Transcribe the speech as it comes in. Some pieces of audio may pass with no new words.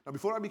Now,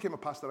 before I became a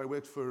pastor, I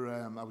worked for,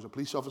 I was a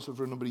police officer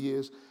for a number of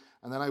years,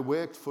 and then I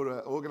worked for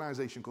an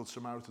organisation called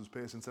Samaritan's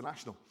Purse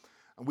International.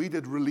 And we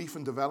did relief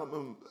and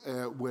development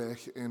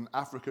work in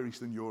Africa,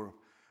 Eastern Europe.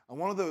 And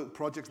one of the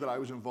projects that I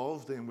was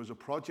involved in was a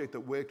project that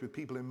worked with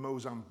people in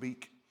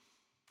Mozambique,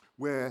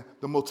 where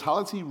the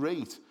mortality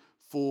rate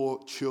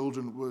for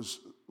children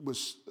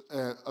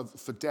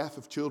for death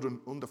of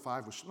children under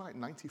 5 was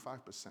something like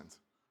 95%.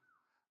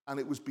 And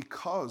it was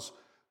because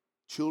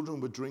children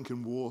were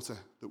drinking water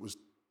that was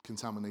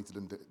contaminated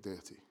and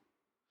dirty.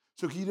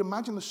 So can you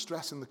imagine the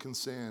stress and the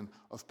concern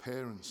of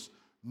parents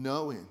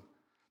knowing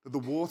that the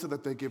water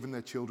that they're giving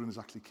their children is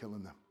actually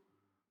killing them?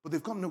 But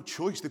they've got no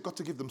choice. They've got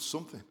to give them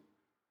something.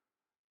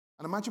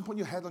 And imagine putting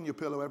your head on your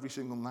pillow every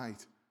single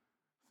night,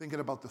 thinking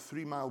about the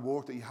 3-mile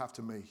walk that you have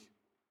to make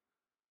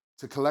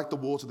to collect the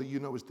water that you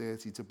know is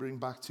dirty, to bring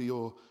back to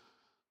your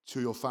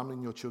family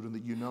and your children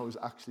that you know is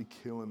actually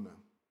killing them.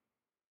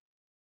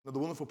 Now, the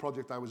wonderful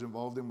project I was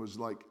involved in was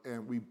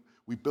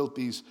we built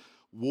these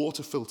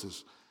water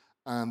filters,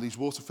 and these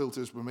water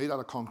filters were made out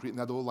of concrete, and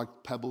they had all like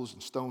pebbles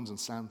and stones and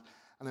sand.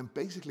 And then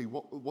basically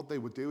what they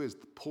would do is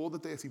pour the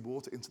dirty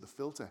water into the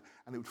filter,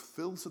 and it would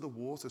filter the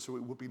water so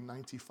it would be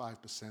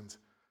 95%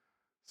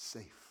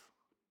 safe.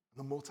 And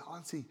the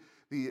mortality,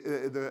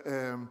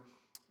 the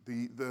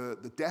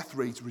death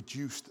rate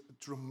reduced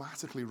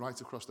dramatically right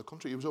across the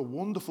country. It was a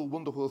wonderful,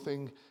 wonderful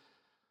thing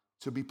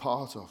to be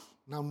part of.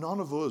 Now, none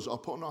of us are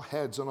putting our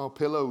heads on our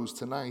pillows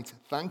tonight,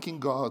 thanking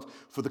God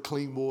for the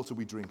clean water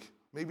we drink.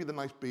 Maybe the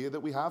nice beer that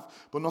we have,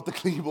 but not the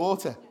clean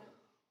water.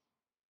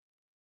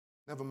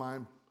 Never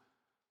mind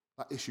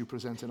that issue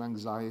presenting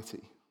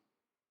anxiety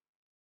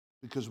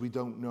because we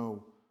don't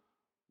know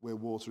where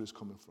water is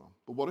coming from.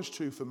 But what is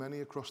true for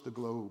many across the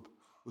globe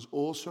was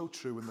also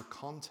true in the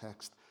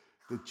context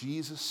that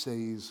Jesus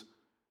says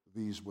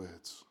these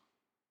words.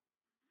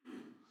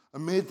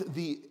 Amid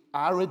the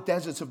arid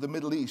deserts of the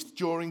Middle East,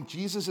 during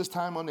Jesus'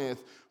 time on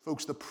earth,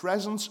 folks, the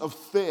presence of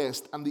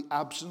thirst and the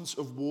absence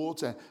of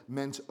water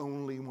meant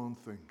only one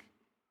thing: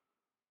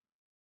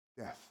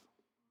 death.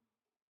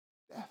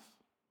 Death.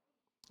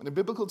 And in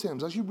biblical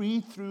terms, as you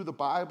read through the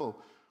Bible,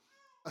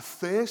 a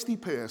thirsty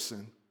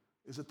person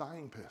is a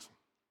dying person.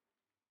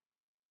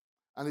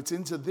 And it's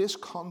into this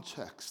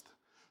context,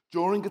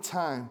 during a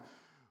time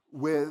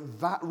where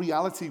that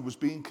reality was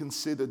being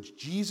considered,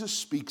 Jesus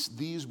speaks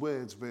these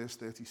words, verse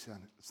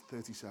 37.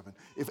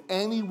 If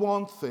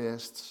anyone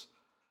thirsts,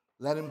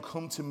 let him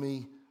come to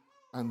me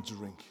and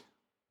drink.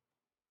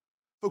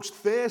 Folks,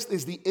 thirst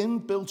is the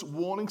inbuilt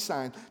warning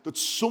sign that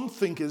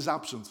something is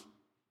absent.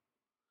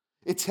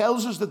 It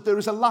tells us that there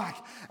is a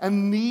lack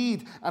and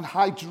need, and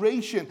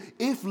hydration,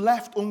 if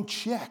left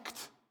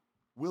unchecked,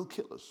 will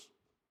kill us.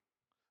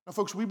 Now,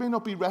 folks, we may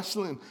not be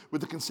wrestling with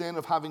the concern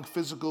of having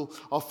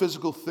our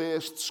physical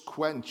thirsts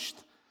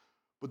quenched,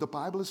 but the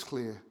Bible is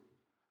clear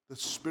that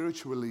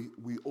spiritually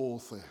we all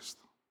thirst.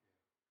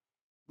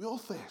 We all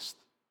thirst.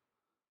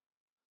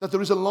 That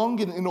there is a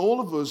longing in all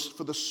of us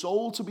for the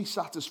soul to be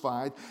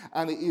satisfied,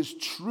 and it is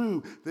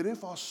true that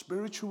if our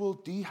spiritual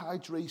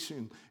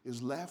dehydration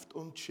is left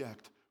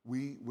unchecked,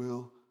 we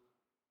will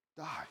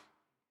die.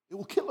 It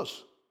will kill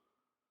us.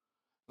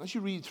 As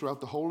you read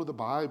throughout the whole of the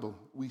Bible,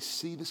 we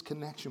see this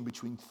connection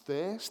between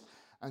thirst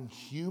and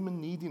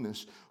human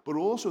neediness, but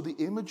also the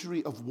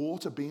imagery of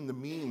water being the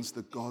means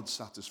that God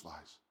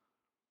satisfies.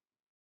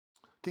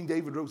 King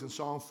David wrote in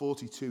Psalm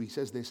 42, he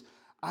says this: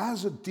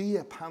 "As a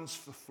deer pants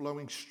for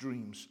flowing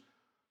streams,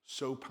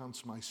 so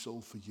pants my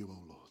soul for you,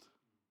 O Lord."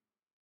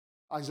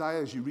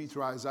 Isaiah, as you read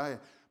through Isaiah,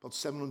 about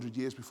 700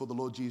 years before the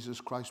Lord Jesus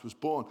Christ was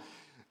born,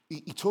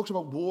 he talks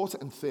about water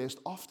and thirst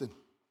often.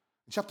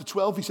 In chapter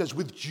 12, he says,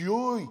 "With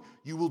joy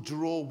you will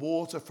draw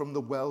water from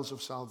the wells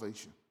of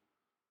salvation."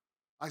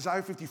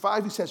 Isaiah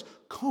 55, he says,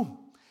 "Come,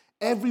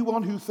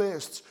 everyone who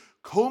thirsts,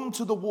 come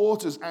to the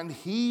waters, and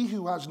he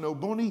who has no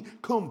money,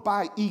 come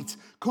buy, eat.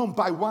 Come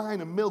buy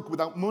wine and milk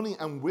without money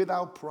and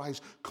without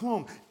price.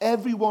 Come,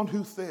 everyone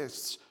who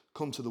thirsts,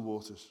 come to the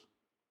waters."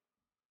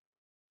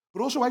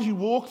 But also, as you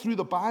walk through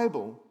the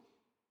Bible,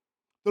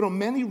 there are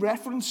many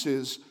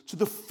references to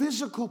the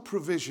physical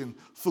provision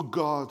for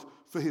God,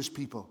 for his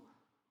people.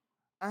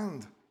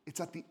 And it's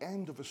at the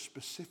end of a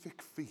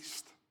specific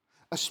feast,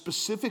 a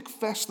specific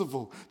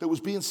festival that was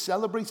being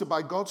celebrated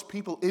by God's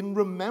people in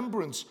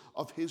remembrance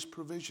of his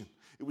provision.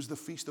 It was the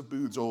Feast of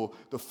Booths, or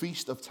the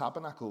Feast of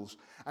Tabernacles.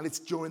 And it's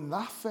during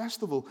that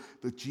festival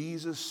that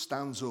Jesus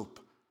stands up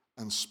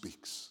and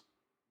speaks.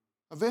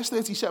 In verse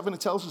 37,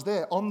 it tells us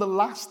there, on the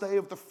last day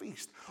of the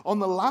feast, on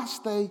the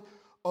last day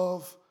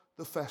of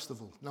the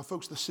festival. Now,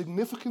 folks, the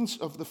significance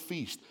of the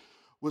feast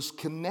was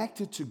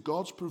connected to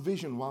God's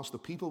provision whilst the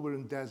people were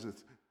in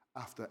desert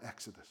after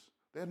Exodus.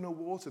 They had no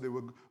water. They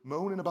were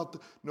moaning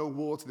about no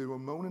water. They were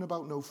moaning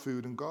about no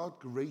food. And God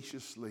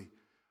graciously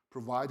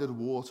provided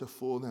water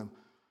for them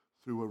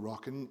through a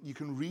rock. And you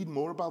can read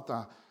more about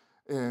that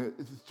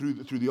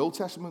through the Old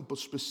Testament, but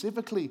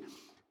specifically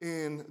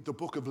in the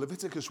book of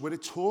Leviticus, where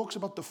it talks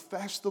about the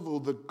festival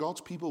that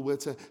God's people were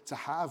to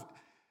have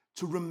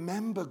to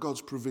remember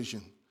God's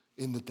provision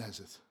in the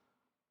desert.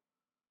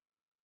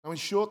 Now, in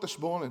short, this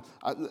morning,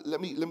 let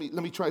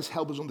me try to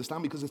help us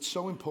understand, because it's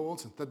so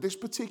important that this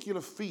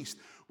particular feast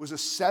was a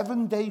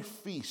 7-day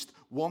feast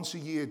once a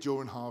year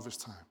during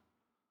harvest time.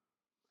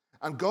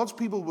 And God's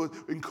people were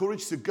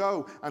encouraged to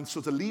go and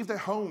sort of leave their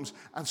homes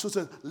and sort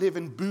of live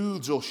in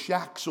booths or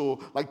shacks or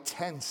like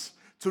tents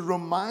to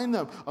remind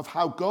them of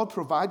how God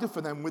provided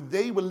for them when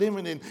they were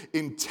living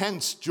in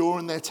tents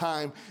during their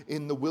time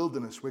in the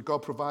wilderness, where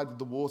God provided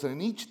the water.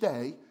 And each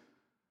day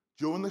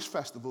during this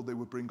festival, they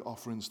would bring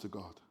offerings to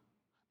God.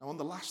 Now, on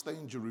the last day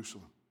in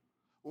Jerusalem,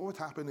 what would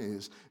happen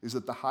is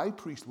that the high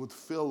priest would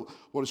fill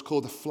what is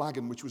called a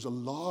flagon, which was a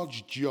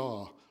large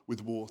jar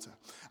with water.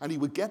 And he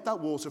would get that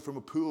water from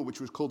a pool, which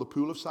was called the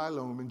Pool of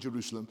Siloam in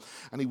Jerusalem,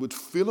 and he would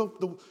fill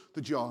up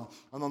the jar.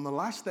 And on the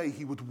last day,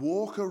 he would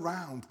walk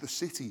around the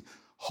city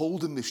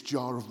holding this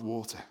jar of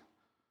water.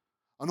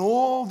 And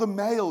all the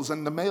males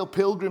and the male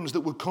pilgrims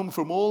that would come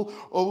from all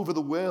over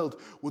the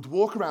world would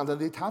walk around, and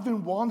they'd have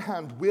in one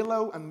hand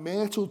willow and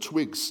myrtle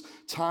twigs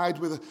tied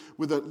with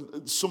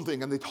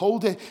something, and they'd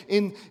hold it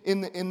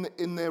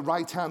in their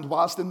right hand,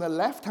 whilst in their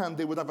left hand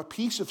they would have a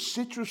piece of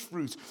citrus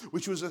fruit,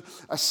 which was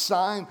a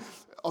sign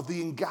of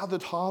the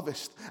ingathered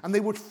harvest. And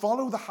they would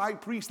follow the high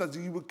priest as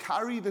he would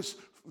carry this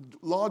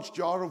large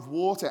jar of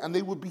water, and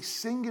they would be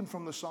singing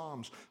from the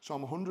Psalms,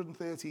 Psalm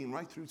 113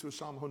 right through to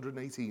Psalm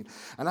 118.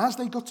 And as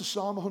they got to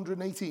Psalm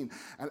 118,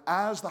 and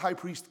as the high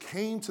priest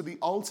came to the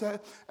altar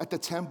at the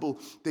temple,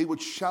 they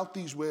would shout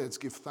these words: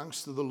 "Give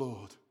thanks to the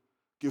Lord,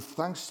 give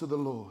thanks to the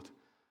Lord,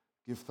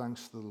 give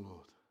thanks to the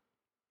Lord."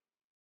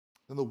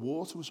 Then the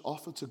water was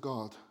offered to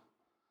God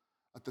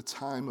at the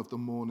time of the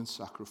morning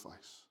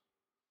sacrifice,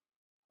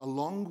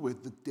 along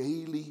with the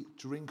daily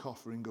drink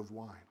offering of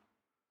wine.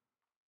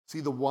 See,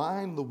 the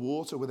wine, the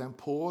water were then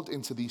poured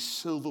into these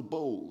silver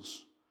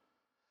bowls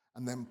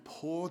and then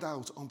poured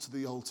out onto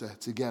the altar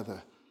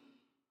together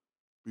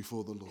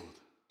before the Lord.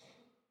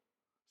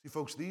 See,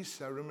 folks, these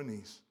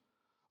ceremonies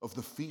of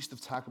the Feast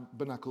of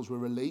Tabernacles were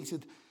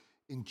related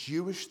in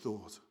Jewish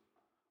thought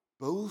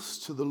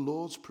both to the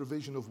Lord's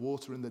provision of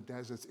water in the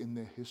desert in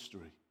their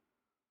history,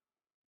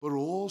 but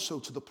also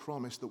to the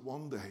promise that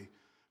one day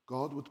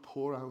God would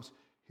pour out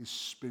his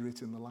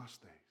Spirit in the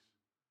last days.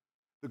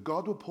 That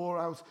God would pour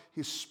out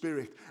his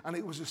Spirit. And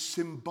it was a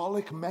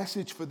symbolic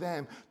message for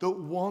them that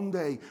one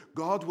day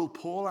God will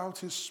pour out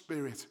his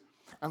Spirit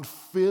and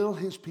fill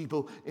his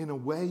people in a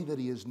way that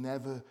he has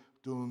never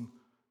done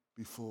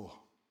before.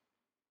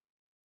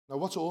 Now,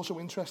 what's also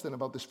interesting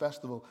about this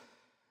festival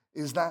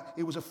is that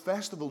it was a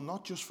festival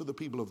not just for the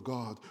people of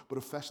God, but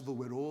a festival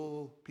where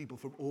all people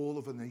from all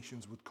of the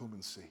nations would come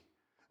and see.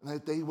 And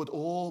that they would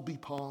all be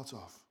part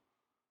of.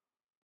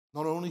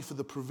 Not only for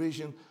the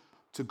provision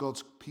to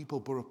God's people,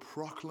 but a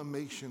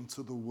proclamation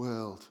to the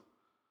world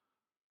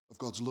of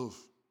God's love,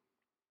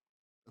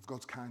 of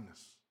God's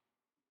kindness,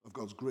 of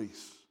God's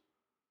grace,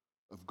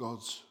 of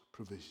God's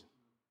provision.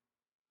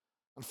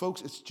 And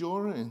folks, it's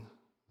during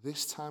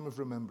this time of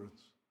remembrance,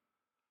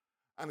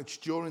 and it's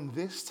during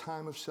this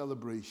time of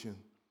celebration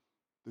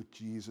that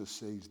Jesus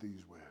says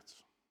these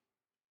words.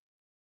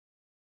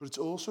 But it's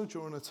also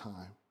during a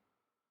time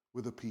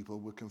where the people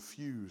were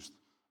confused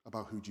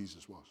about who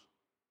Jesus was.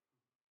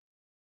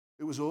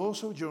 It was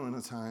also during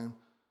a time,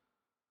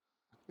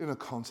 in a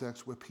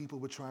context where people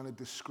were trying to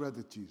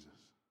discredit Jesus.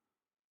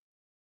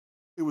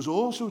 It was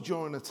also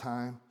during a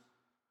time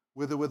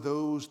where there were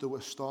those that were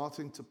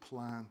starting to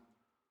plan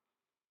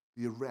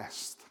the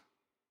arrest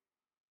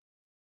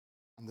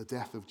and the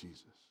death of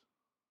Jesus.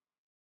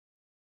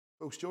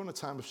 Folks, during a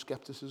time of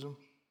skepticism,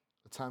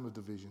 a time of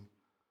division,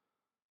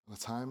 and a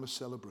time of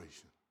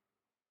celebration,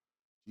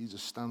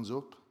 Jesus stands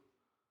up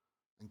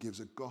and gives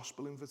a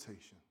gospel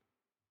invitation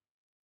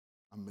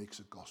and makes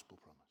a gospel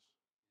promise.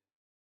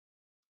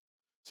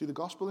 See, the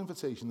gospel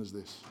invitation is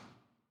this.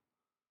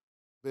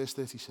 Verse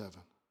 37.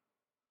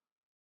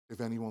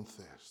 If anyone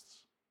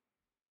thirsts.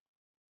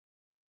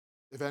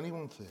 If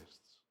anyone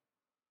thirsts.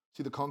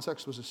 See, the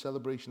context was a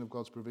celebration of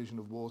God's provision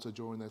of water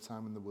during their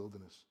time in the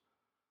wilderness.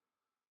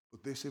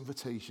 But this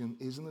invitation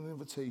isn't an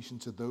invitation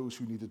to those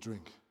who need a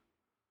drink,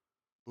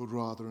 but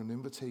rather an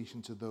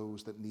invitation to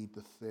those that need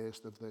the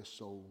thirst of their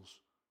souls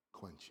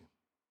quenching.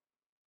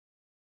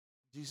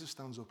 Jesus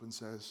stands up and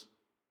says,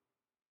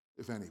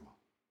 if anyone.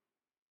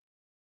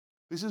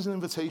 This is an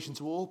invitation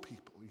to all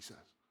people, he says,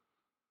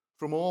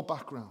 from all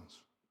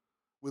backgrounds,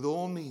 with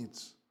all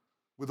needs,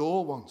 with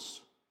all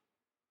wants,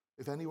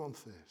 if anyone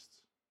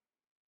thirsts.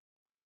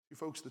 You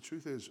folks, the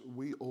truth is,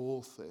 we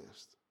all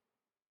thirst.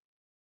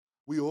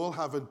 We all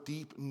have a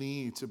deep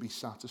need to be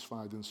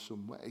satisfied in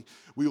some way.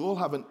 We all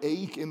have an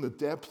ache in the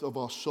depth of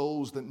our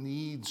souls that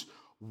needs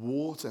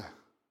water.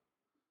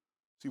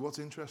 See, what's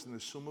interesting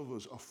is some of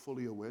us are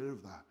fully aware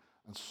of that,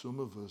 and some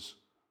of us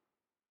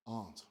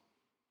aren't.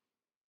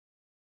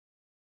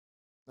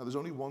 Now, there's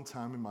only one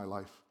time in my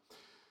life,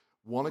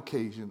 one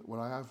occasion,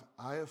 where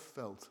I have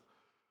felt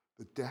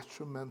the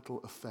detrimental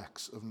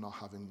effects of not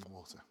having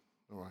water.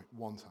 All right,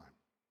 one time.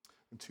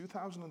 In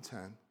 2010,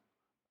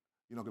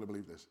 you're not going to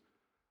believe this,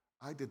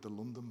 I did the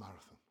London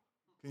Marathon.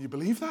 Can you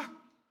believe that?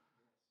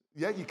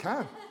 Yeah, you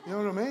can. You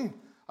know what I mean?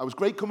 I was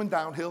great coming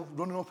downhill.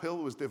 Running uphill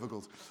was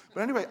difficult.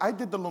 But anyway, I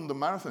did the London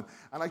Marathon,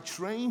 and I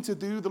trained to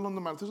do the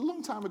London Marathon. It was a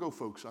long time ago,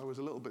 folks. I was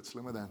a little bit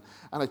slimmer then.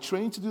 And I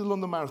trained to do the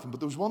London Marathon, but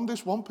there was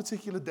this one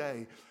particular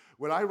day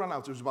where I ran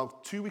out. It was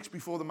about 2 weeks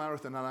before the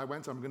marathon, and I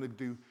went, I'm going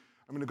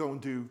to go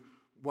and do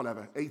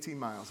whatever, 18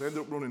 miles. I ended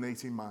up running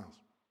 18 miles.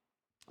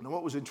 And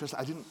what was interesting,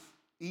 I didn't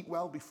eat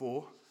well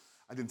before.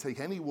 I didn't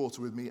take any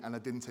water with me, and I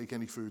didn't take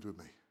any food with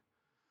me.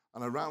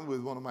 And I ran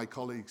with one of my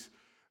colleagues,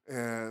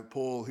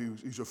 Paul,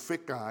 who's a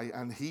fit guy,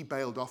 and he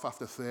bailed off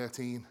after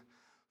 13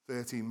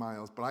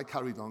 miles. But I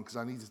carried on because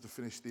I needed to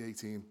finish the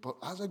 18. But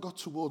as I got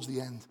towards the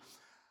end,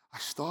 I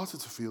started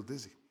to feel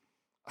dizzy.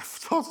 I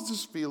started to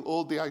feel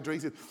all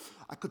dehydrated.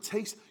 I could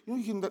taste,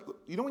 when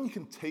you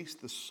can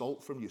taste the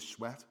salt from your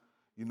sweat,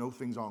 you know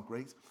things aren't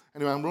great.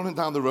 Anyway, I'm running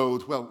down the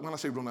road. Well, when I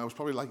say run, I was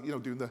probably like,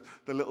 doing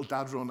the little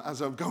dad run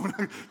as I'm going,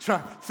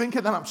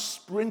 thinking that I'm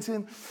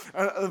sprinting.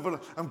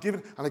 But I'm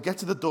giving, and I get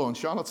to the door, and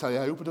Sean will tell you,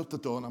 I opened up the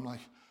door, and I'm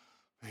like,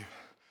 babe,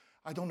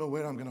 I don't know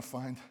where I'm going to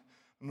find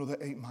another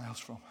 8 miles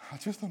from. I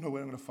just don't know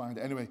where I'm going to find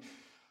it. Anyway,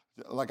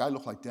 I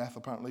look like death,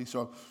 apparently.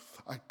 So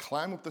I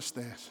climb up the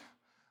stairs.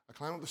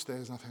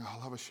 And I think,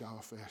 I'll have a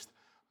shower first.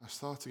 I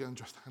started getting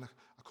dressed, and I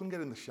couldn't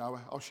get in the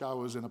shower. Our shower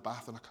was in a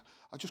bath, and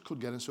I just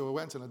couldn't get in. So I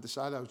went, and I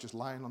decided I was just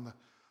lying on the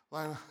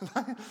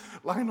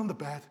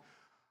bed.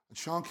 And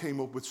Sean came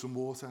up with some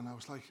water, and I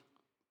was like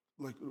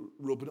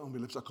rubbing it on my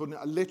lips.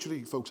 I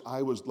literally, folks,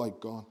 I was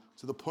like gone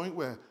to the point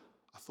where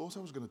I thought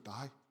I was going to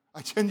die.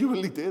 I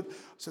genuinely did. I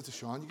said to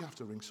Sean, you're going to have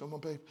to ring someone,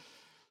 babe.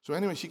 So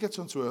anyway, she gets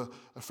onto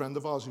a friend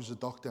of ours who's a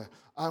doctor.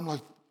 I'm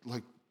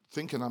like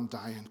thinking I'm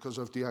dying because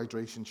of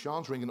dehydration.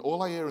 Sean's ringing.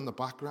 All I hear in the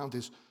background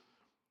is,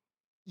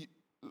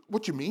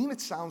 what do you mean?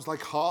 It sounds like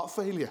heart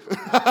failure.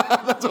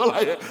 That's all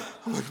I hear.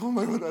 I'm like, oh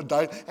my God, I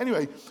died.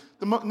 Anyway,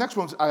 the next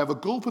one, I have a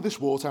gulp of this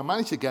water. I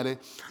manage to get it.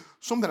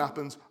 Something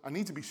happens. I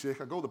need to be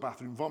sick. I go to the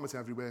bathroom, vomit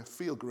everywhere,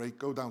 feel great,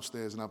 go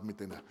downstairs and have my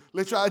dinner.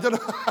 Literally, I don't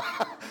know.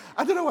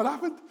 I don't know what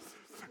happened.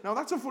 Now,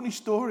 that's a funny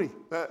story.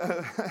 But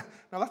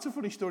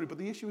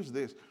the issue is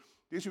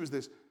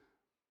this.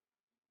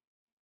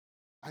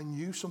 I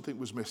knew something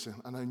was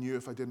missing, and I knew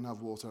if I didn't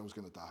have water, I was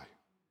going to die.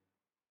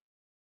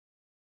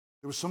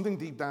 There was something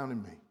deep down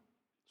in me,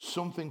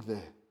 something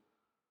there.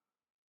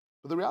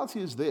 But the reality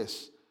is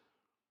this: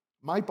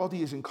 my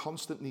body is in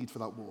constant need for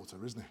that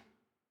water, isn't it?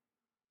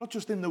 Not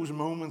just in those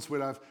moments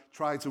where I've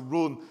tried to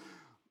run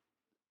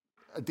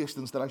a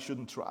distance that I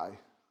shouldn't try.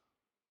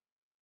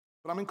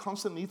 But I'm in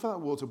constant need for that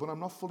water, but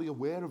I'm not fully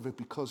aware of it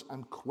because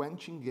I'm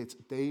quenching it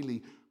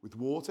daily with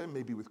water,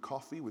 maybe with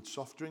coffee, with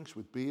soft drinks,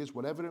 with beers,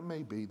 whatever it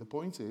may be. The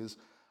point is,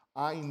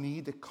 I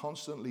need it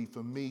constantly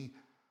for me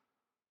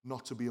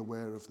not to be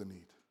aware of the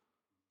need.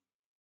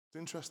 It's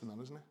interesting, that,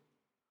 isn't it?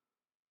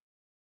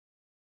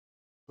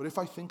 But if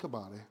I think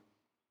about it,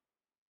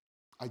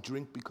 I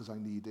drink because I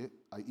need it,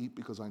 I eat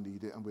because I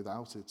need it, and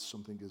without it,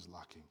 something is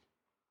lacking.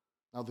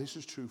 Now, this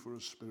is true for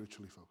us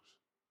spiritually, folks.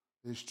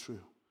 It is true.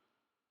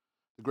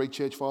 The great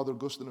church father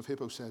Augustine of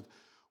Hippo said,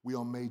 we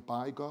are made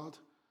by God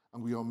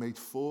and we are made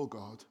for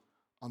God,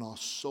 and our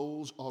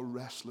souls are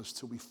restless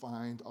till we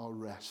find our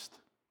rest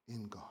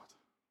in God.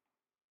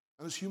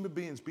 And as human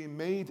beings, being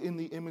made in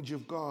the image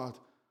of God,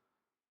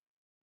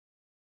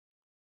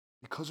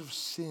 because of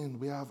sin,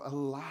 we have a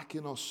lack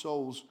in our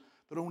souls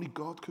that only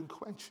God can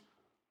quench.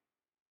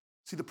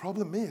 See, the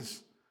problem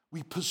is,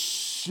 we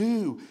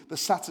pursue the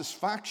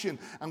satisfaction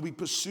and we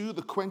pursue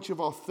the quench of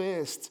our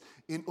thirst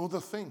in other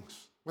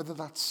things, whether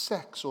that's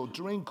sex or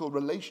drink or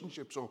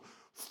relationships or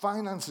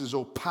finances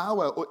or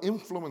power or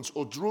influence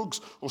or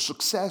drugs or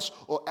success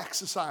or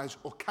exercise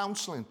or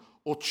counseling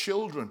or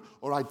children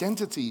or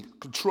identity,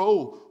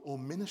 control or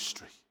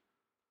ministry.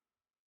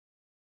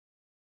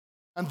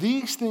 And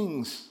these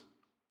things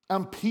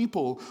and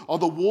people are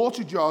the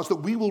water jars that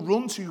we will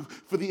run to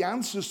for the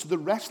answers to the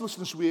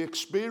restlessness we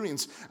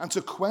experience and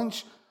to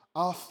quench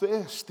our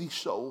thirsty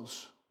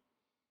souls.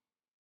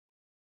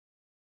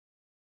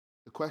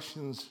 The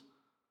questions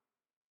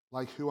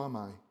like, who am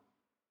I?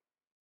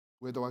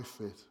 Where do I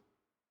fit?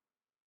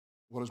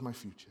 What is my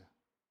future?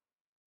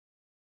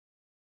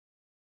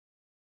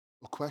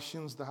 Or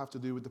questions that have to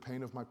do with the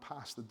pain of my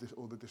past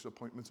or the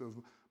disappointment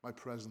of my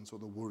present or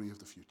the worry of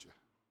the future.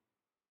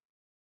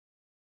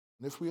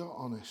 And if we are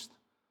honest,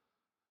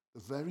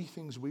 the very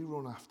things we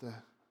run after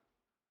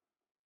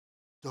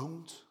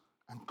don't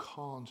and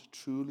can't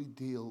truly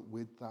deal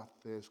with that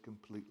thirst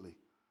completely.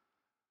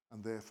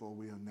 And therefore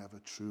we are never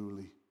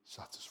truly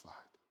satisfied.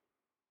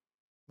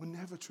 We're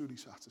never truly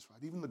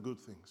satisfied, even the good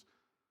things.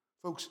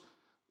 Folks,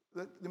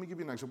 let me give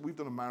you an example. We've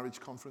done a marriage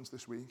conference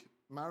this week.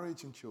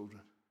 Marriage and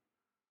children.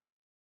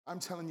 I'm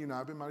telling you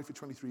now, I've been married for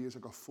 23 years.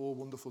 I've got 4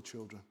 wonderful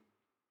children.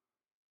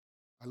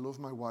 I love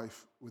my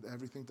wife with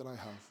everything that I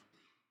have.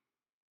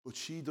 But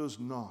she does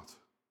not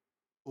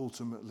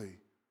ultimately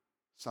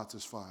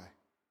satisfy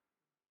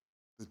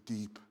the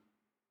deep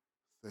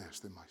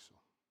thirst in my soul.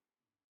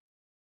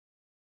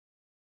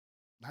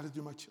 Neither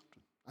do my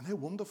children. And they're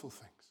wonderful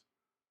things.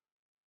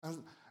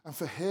 And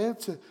for her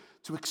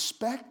to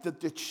expect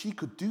that she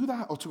could do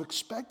that, or to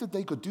expect that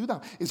they could do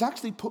that, is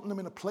actually putting them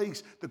in a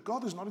place that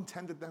God has not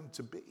intended them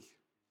to be.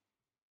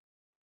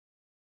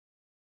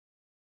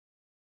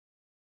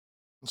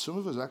 And some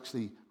of us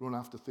actually run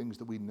after things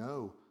that we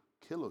know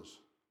kill us.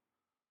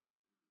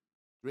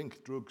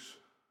 Drink, drugs,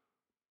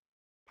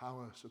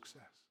 power,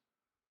 success.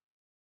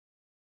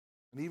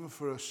 And even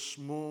for a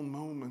small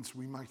moment,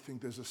 we might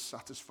think there's a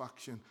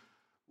satisfaction.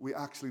 We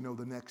actually know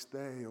the next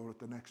day or at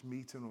the next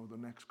meeting or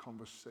the next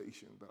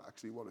conversation that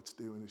actually what it's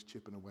doing is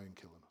chipping away and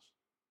killing us.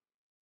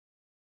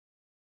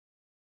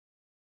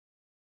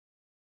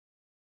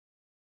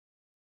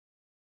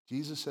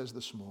 Jesus says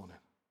this morning,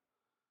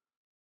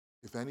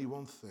 if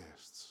anyone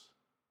thirsts,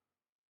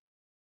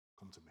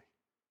 come to me.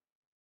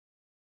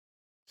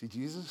 See,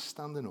 Jesus is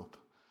standing up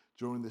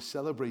during this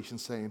celebration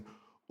saying,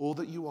 all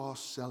that you are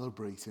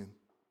celebrating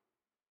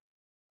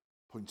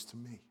points to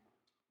me.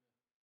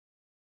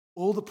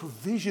 All the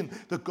provision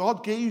that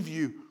God gave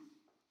you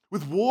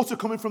with water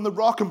coming from the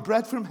rock and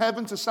bread from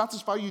heaven to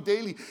satisfy you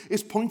daily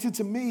is pointed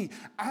to me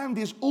and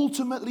is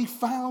ultimately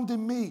found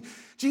in me.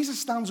 Jesus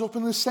stands up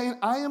and is saying,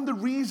 I am the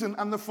reason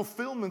and the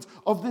fulfillment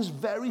of this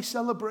very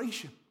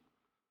celebration.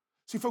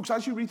 See, folks,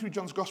 as you read through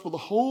John's Gospel, the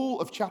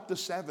whole of chapter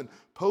 7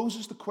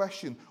 poses the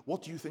question,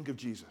 what do you think of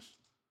Jesus?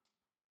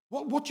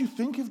 What do you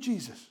think of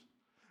Jesus?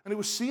 And it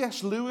was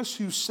C.S. Lewis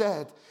who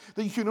said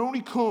that you can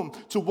only come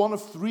to one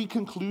of three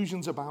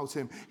conclusions about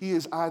him. He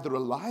is either a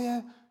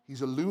liar,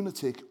 he's a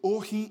lunatic,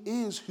 or he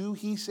is who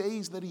he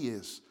says that he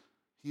is.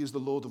 He is the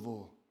Lord of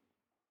all.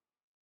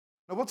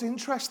 Now, what's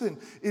interesting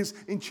is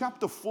in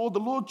chapter 4, the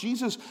Lord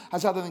Jesus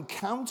has had an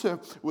encounter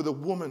with a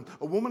woman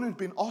who'd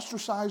been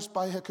ostracized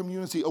by her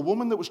community, a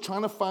woman that was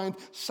trying to find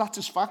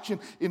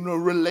satisfaction in a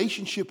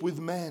relationship with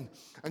men.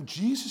 And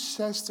Jesus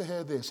says to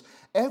her this,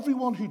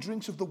 everyone who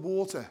drinks of the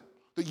water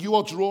that you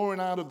are drawing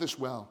out of this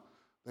well,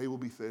 they will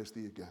be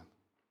thirsty again.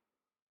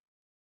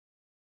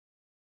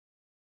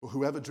 But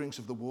whoever drinks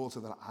of the water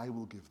that I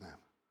will give them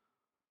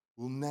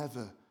will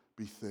never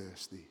be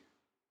thirsty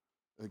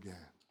again.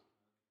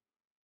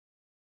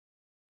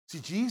 See,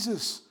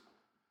 Jesus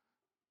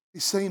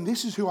is saying,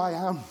 this is who I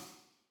am.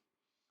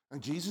 And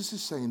Jesus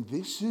is saying,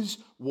 this is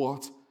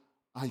what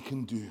I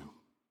can do.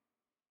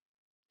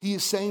 He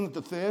is saying that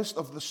the thirst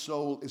of the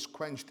soul is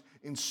quenched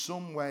in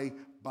some way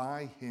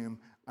by him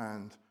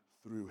and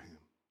through him.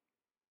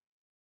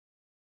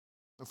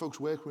 Now, folks,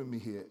 work with me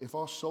here. If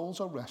our souls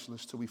are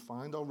restless till we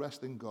find our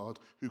rest in God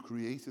who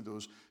created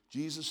us,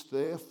 Jesus,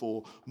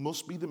 therefore,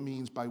 must be the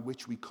means by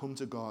which we come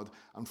to God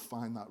and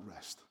find that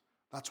rest.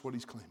 That's what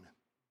he's claiming.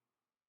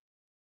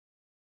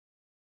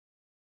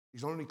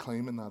 He's not only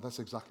claiming that, that's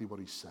exactly what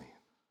he's saying.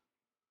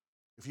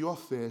 If you are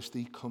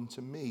thirsty, come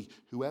to me,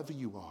 whoever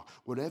you are,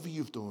 whatever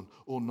you've done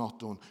or not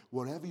done,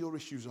 whatever your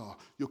issues are,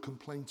 your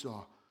complaints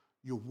are,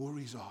 your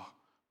worries are,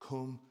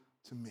 come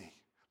to me.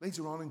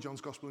 Later on in John's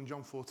Gospel, in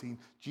John 14,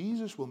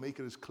 Jesus will make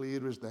it as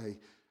clear as day.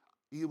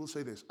 He will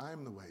say this, I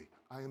am the way,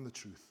 I am the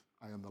truth,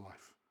 I am the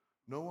life.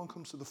 No one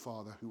comes to the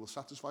Father who will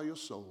satisfy your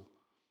soul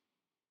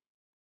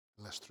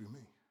unless through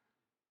me.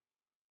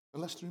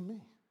 Unless through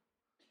me.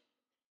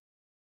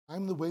 I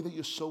am the way that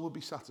your soul will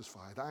be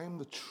satisfied. I am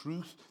the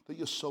truth that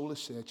your soul is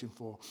searching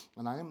for.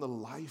 And I am the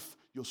life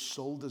your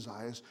soul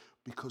desires,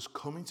 because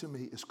coming to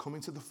me is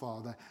coming to the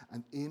Father,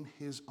 and in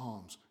his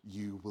arms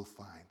you will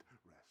find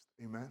rest.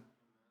 Amen?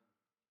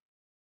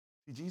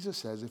 See, Jesus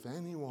says, if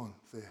anyone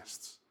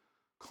thirsts,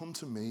 come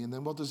to me. And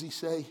then what does he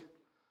say?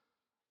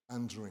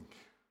 And drink.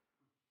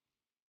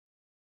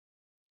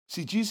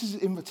 See, Jesus'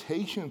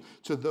 invitation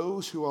to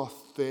those who are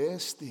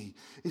thirsty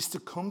is to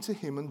come to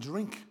him and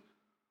drink.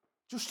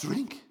 Just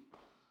drink.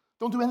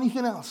 Don't do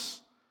anything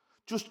else.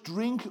 Just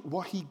drink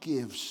what he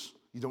gives.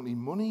 You don't need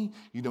money.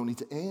 You don't need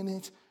to earn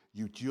it.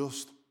 You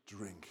just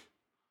drink.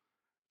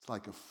 It's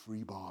like a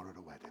free bar at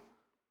a wedding.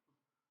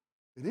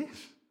 It is.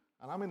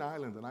 And I'm in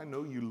Ireland, and I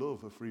know you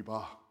love a free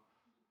bar.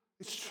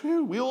 It's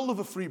true. We all love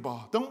a free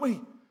bar, don't we?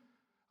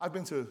 I've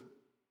been to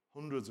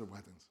hundreds of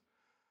weddings.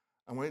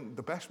 And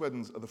the best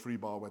weddings are the free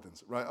bar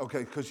weddings, right?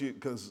 Okay, because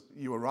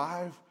you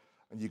arrive,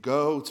 and you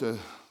go to,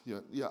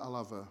 I'll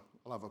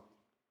have a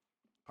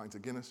pint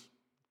of Guinness.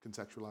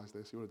 Contextualize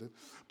this, see what I did?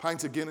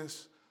 Pint of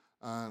Guinness,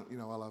 and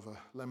I'll have a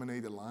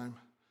lemonade and lime,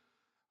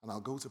 and I'll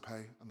go to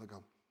pay, and they'll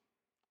go,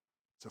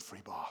 it's a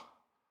free bar.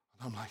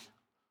 And I'm like,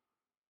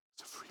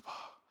 it's a free bar.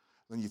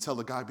 And then you tell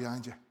the guy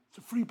behind you, it's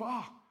a free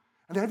bar.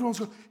 And everyone's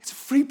going, it's a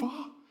free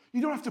bar.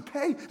 You don't have to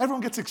pay.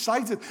 Everyone gets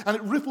excited, and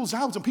it ripples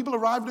out, and people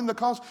arriving in the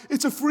cars,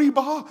 it's a free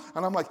bar.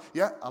 And I'm like,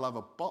 yeah, I'll have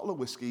a bottle of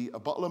whiskey, a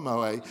bottle of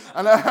Moët,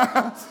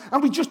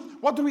 and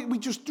we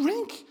just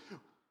drink.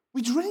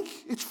 We drink.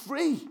 It's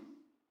free.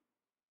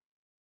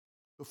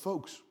 But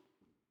folks,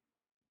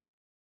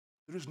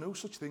 there is no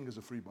such thing as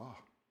a free bar.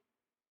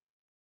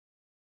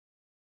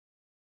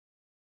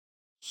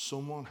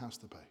 Someone has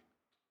to pay.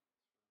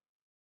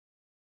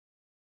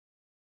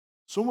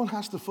 Someone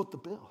has to foot the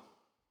bill.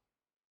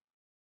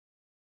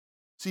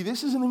 See,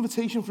 this is an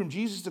invitation from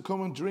Jesus to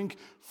come and drink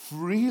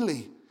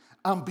freely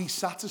and be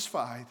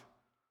satisfied,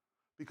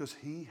 Because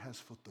he has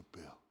foot the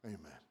bill.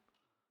 Amen.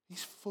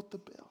 He's foot the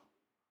bill.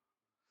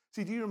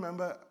 See, do you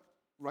remember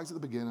right at the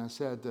beginning I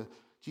said that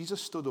Jesus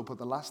stood up at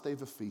the last day of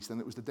the feast, and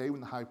it was the day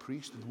when the high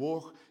priest would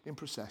walk in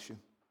procession.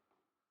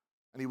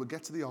 And he would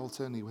get to the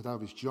altar and he would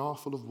have his jar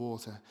full of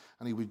water,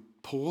 and he would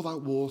pour that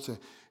water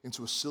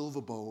into a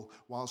silver bowl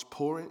whilst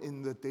pouring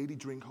in the daily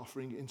drink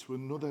offering into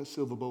another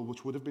silver bowl,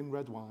 which would have been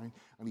red wine,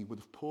 and he would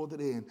have poured it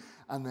in.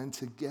 And then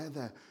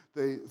together,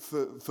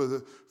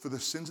 for the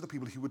sins of the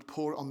people, he would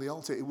pour it on the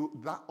altar.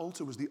 That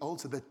altar was the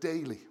altar that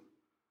daily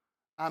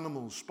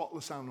animals,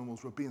 spotless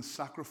animals, were being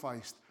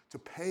sacrificed to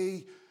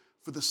pay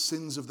for the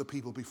sins of the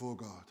people before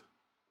God.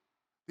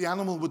 The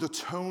animal would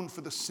atone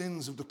for the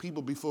sins of the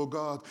people before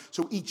God.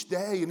 So each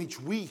day and each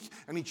week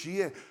and each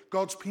year,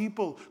 God's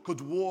people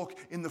could walk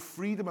in the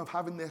freedom of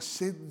having their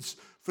sins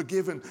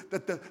forgiven,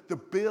 that the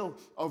bill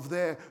of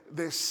their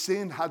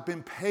sin had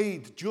been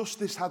paid,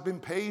 justice had been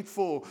paid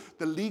for,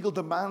 the legal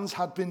demands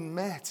had been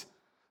met,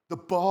 the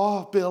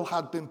bar bill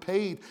had been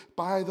paid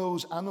by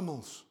those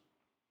animals.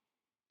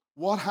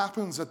 What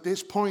happens at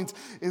this point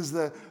is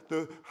the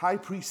high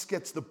priest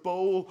gets the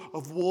bowl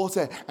of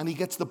water and he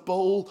gets the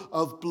bowl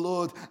of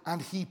blood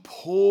and he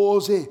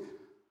pours it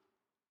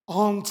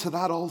onto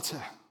that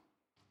altar.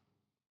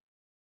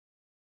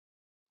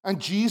 And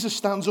Jesus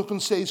stands up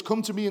and says,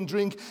 "Come to me and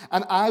drink,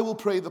 and I will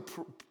pay the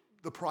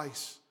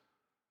price."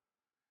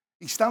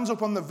 He stands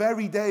up on the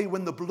very day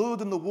when the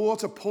blood and the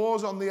water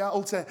pours on the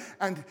altar,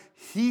 and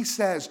he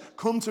says,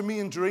 "Come to me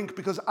and drink,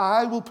 because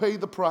I will pay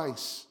the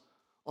price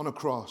on a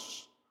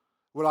cross,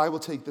 where I will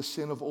take the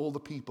sin of all the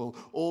people,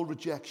 all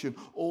rejection,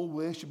 all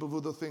worship of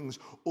other things,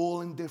 all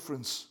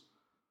indifference.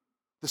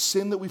 The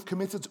sin that we've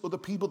committed to other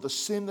people, the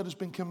sin that has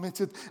been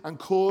committed and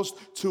caused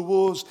to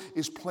us,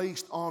 is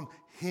placed on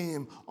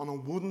him on a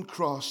wooden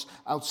cross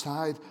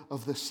outside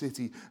of the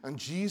city. And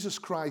Jesus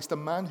Christ, a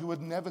man who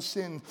had never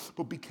sinned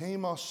but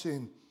became our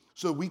sin,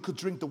 so we could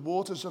drink the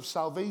waters of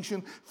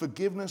salvation,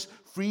 forgiveness,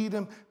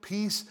 freedom,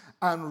 peace,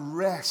 and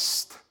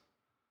rest,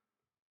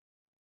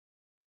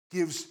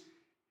 gives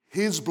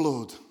his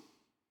blood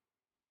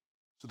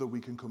so that we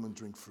can come and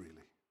drink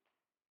freely.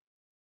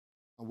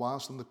 And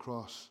whilst on the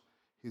cross,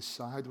 his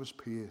side was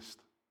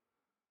pierced,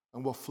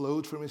 and what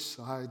flowed from his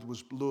side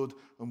was blood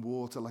and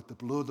water, like the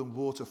blood and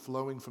water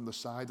flowing from the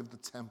side of the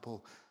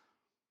temple.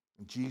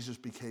 And Jesus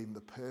became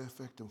the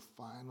perfect and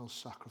final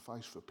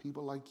sacrifice for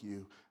people like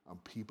you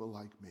and people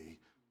like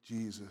me.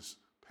 Jesus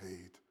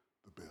paid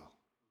the bill.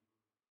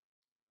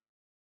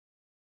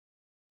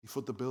 He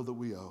foot the bill that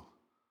we owe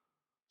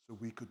so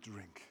we could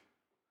drink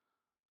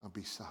and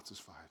be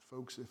satisfied.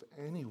 Folks, if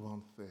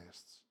anyone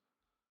thirsts,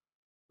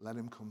 let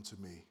him come to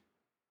me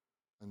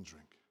and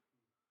drink.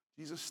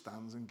 Jesus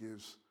stands and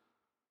gives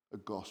a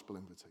gospel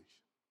invitation.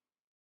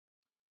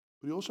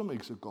 But he also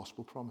makes a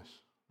gospel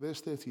promise. Verse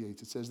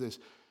 38, it says this: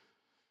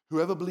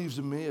 "Whoever believes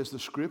in me, as the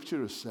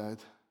scripture has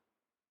said,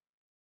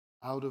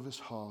 out of his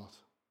heart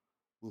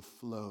will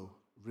flow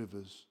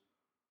rivers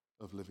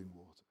of living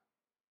water."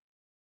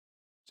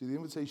 See, the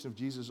invitation of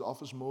Jesus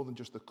offers more than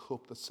just a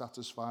cup that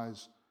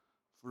satisfies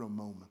for a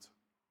moment,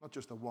 not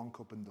just a one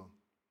cup and done.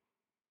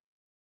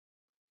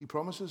 He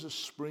promises a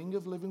spring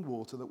of living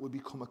water that will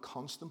become a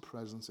constant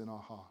presence in our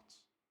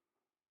hearts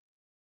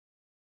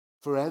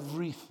for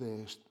every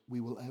thirst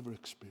we will ever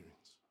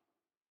experience.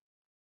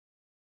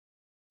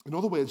 In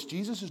other words,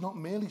 Jesus is not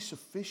merely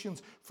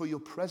sufficient for your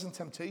present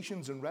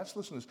temptations and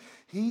restlessness.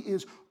 He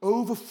is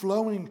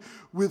overflowing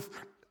with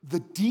the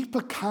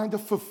deeper kind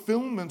of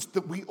fulfillment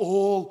that we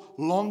all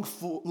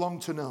long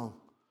to know.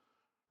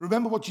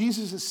 Remember what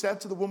Jesus has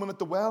said to the woman at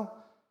the well?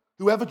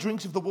 "Whoever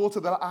drinks of the water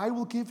that I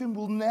will give him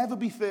will never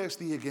be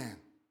thirsty again.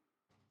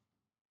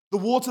 The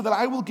water that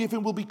I will give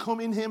him will become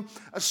in him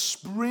a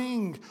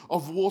spring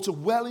of water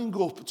welling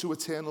up to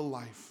eternal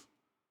life."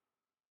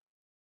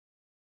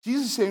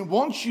 Jesus is saying,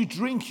 once you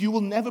drink, you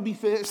will never be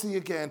thirsty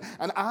again.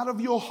 And out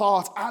of your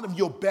heart, out of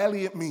your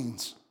belly, it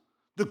means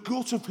the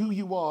gut of who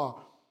you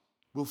are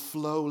will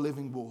flow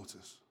living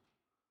waters.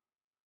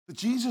 That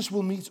Jesus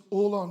will meet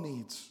all our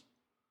needs,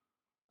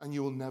 and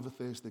you will never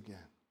thirst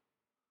again.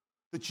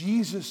 That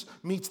Jesus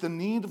meets the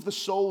need of the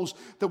souls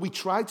that we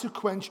try to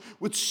quench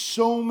with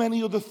so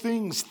many other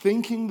things,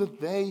 thinking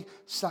that they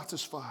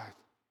satisfied.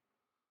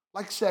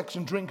 Like sex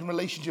and drink and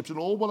relationships and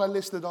all what I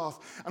listed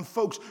off. And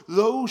folks,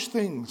 those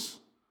things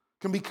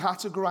can be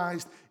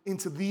categorized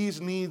into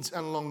these needs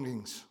and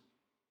longings: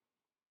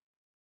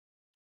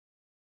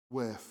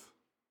 worth,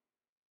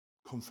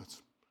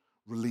 comfort,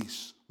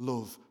 release,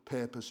 love,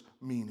 purpose,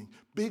 meaning.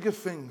 Bigger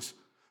things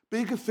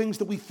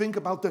that we think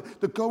about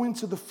that go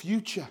into the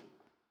future.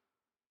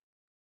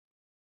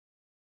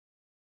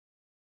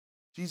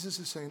 Jesus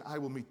is saying, I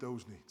will meet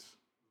those needs.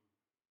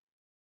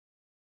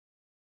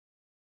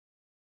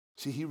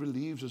 See, he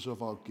relieves us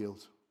of our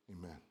guilt.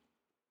 Amen.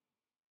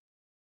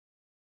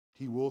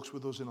 He walks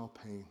with us in our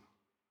pain,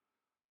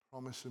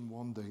 promising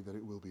one day that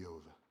it will be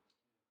over.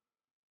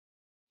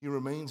 He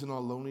remains in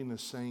our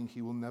loneliness, saying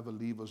he will never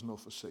leave us nor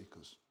forsake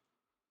us,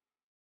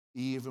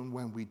 even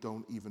when we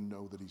don't even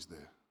know that he's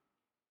there.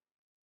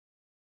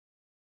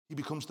 He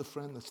becomes the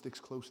friend that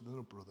sticks closer than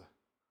a brother.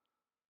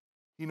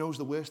 He knows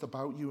the worst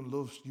about you and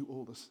loves you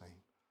all the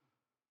same.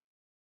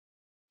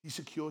 He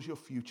secures your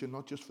future,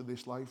 not just for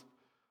this life,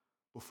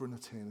 but for an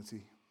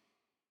eternity,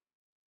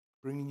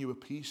 bringing you a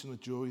peace and a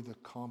joy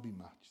that can't be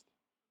matched.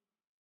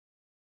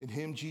 In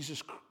him,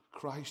 Jesus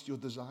Christ, your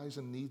desires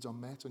and needs are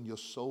met and your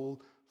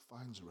soul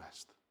finds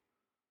rest.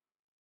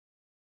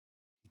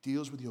 He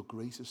deals with your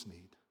greatest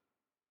need,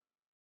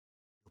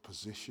 your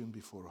position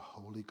before a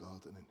holy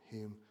God, and in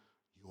him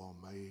you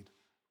are made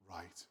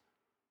right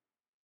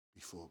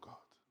before God.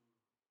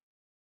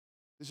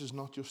 This is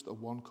not just a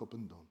one cup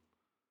and done.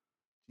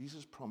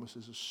 Jesus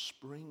promises a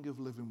spring of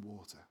living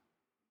water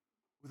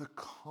with a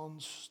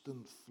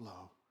constant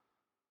flow.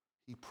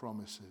 He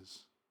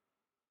promises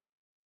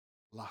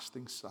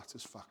lasting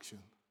satisfaction,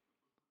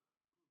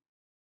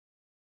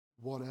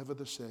 whatever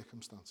the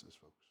circumstances,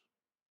 folks.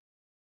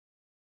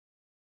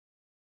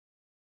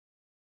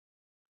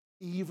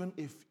 Even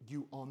if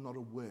you are not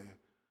aware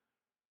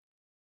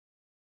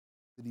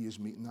that he is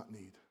meeting that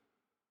need.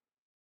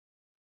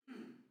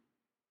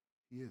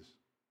 He is.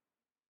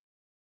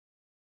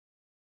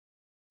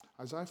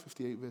 Isaiah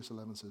 58 verse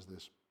 11 says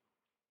this,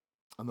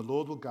 "And the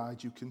Lord will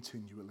guide you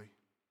continually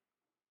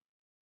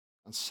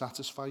and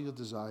satisfy your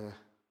desire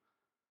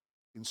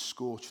in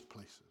scorched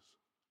places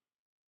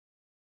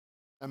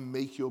and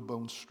make your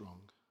bones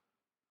strong.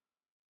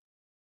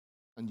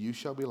 And you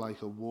shall be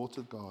like a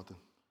watered garden,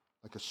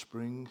 like a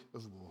spring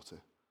of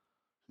water,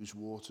 whose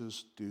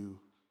waters do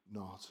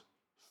not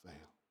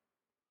fail."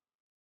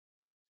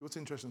 What's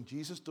interesting,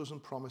 Jesus doesn't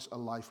promise a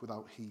life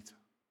without heat.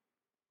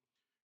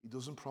 He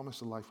doesn't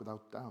promise a life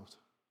without doubt.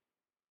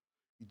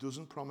 He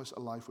doesn't promise a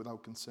life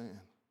without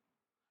concern.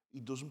 He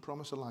doesn't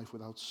promise a life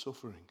without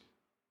suffering.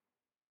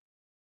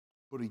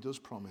 But he does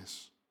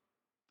promise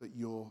that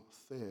your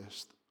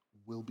thirst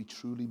will be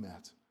truly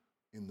met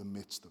in the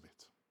midst of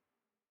it.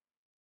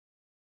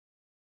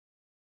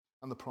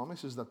 And the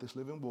promise is that this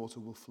living water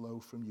will flow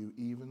from you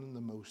even in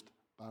the most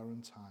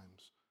barren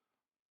times.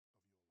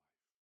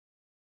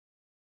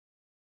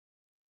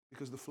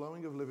 Because the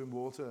flowing of living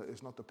water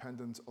is not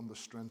dependent on the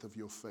strength of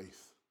your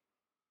faith.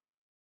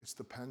 It's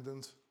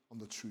dependent on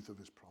the truth of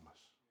his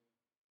promise.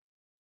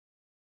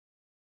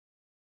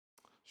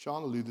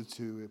 Sean alluded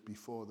to it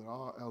before that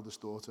our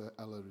eldest daughter,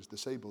 Ella, is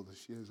disabled.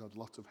 She has had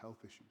lots of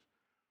health issues.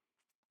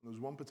 And there was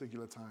one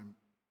particular time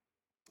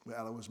where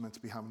Ella was meant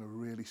to be having a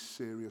really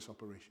serious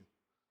operation.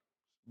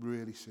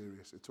 Really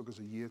serious. It took us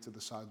a year to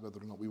decide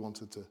whether or not we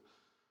wanted to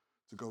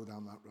go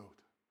down that road.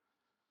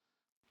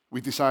 We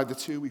decided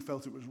to. We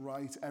felt it was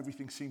right.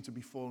 Everything seemed to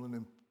be falling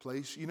in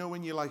place. You know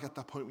when you're like at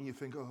that point when you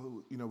think,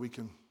 oh, we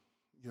can,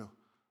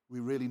 we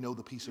really know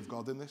the peace of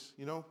God in this,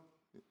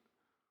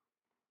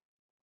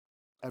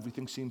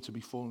 Everything seemed to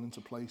be falling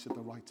into place at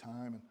the right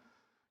time.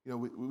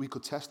 And, we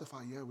could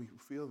testify, we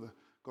feel that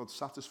God's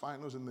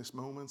satisfying us in this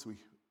moment.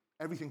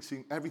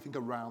 Everything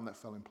around that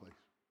fell in place.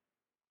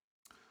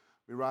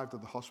 We arrived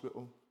at the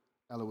hospital.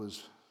 Ella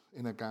was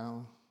in a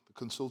gown. The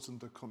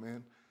consultant had come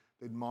in.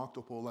 They'd marked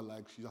up all her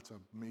legs. She's had to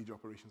have major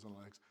operations on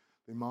her legs.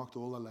 They marked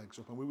all her legs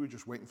up, and we were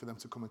just waiting for them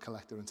to come and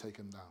collect her and take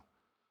him down.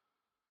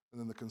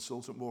 And then the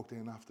consultant walked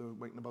in after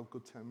waiting about a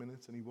good 10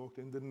 minutes, and he walked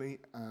in, didn't he?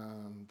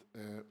 And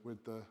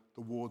with the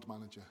ward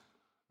manager.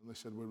 And they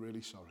said, "We're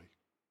really sorry.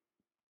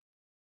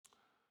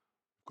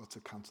 We've got to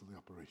cancel the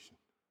operation."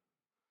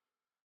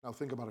 Now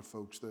think about it,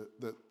 folks, the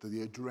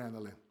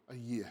adrenaline, a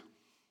year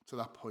to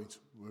that point,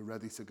 we're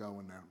ready to go,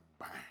 and then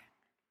bang.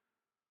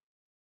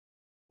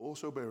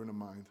 Also bearing in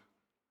mind,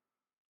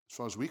 as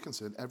far as we're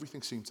concerned,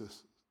 everything seemed to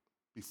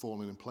be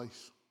falling in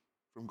place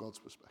from God's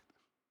perspective.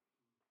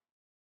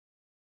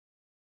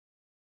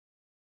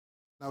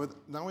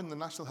 Now in the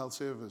National Health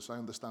Service, I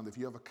understand if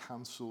you have a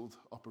cancelled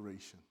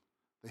operation,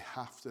 they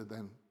have to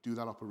then do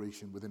that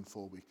operation within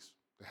 4 weeks.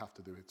 They have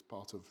to do it. It's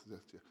part of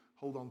the...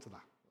 Hold on to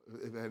that,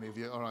 if any of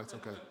you... All right,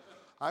 okay.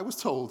 I was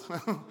told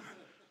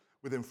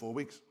within 4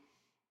 weeks.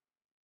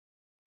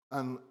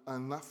 And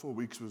that 4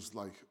 weeks was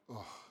like,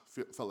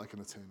 felt like an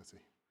eternity.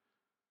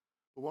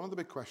 But one of the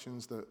big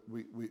questions that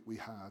we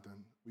had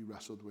and we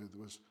wrestled with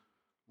was,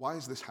 why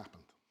has this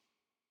happened?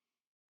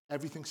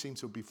 Everything seemed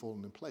to be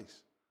falling in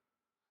place.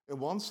 In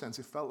one sense,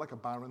 it felt like a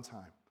barren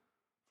time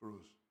for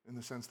us, in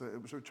the sense that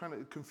it was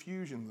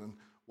confusion and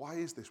why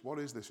is this? What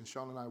is this? And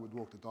Sean and I would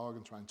walk the dog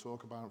and try and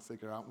talk about it and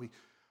figure out.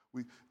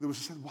 There was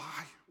a sense,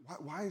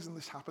 why isn't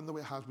this happened the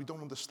way it has? We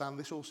don't understand.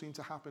 This all seemed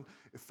to happen.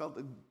 It felt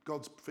that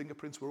God's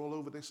fingerprints were all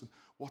over this and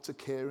what's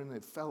occurring.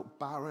 It felt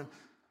barren.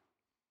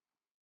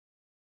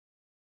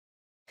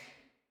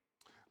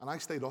 And I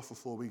stayed off for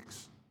 4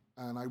 weeks,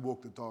 and I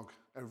walked the dog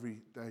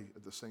every day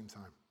at the same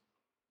time.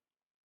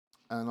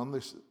 And on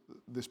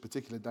this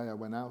particular day, I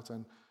went out,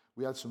 and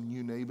we had some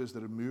new neighbours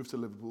that had moved to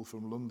Liverpool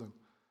from London.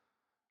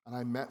 And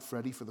I met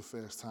Freddie for the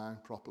first time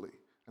properly,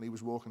 and he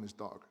was walking his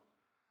dog.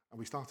 And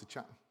we started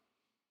chatting.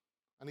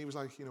 And he was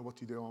like, what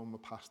do you do? I'm a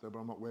pastor, but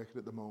I'm not working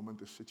at the moment.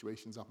 This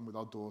situation's happened with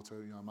our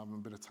daughter. I'm having a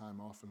bit of time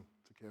off and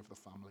to care for the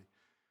family.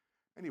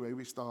 Anyway,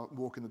 we start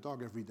walking the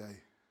dog every day.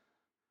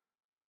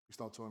 We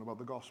start talking about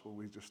the gospel.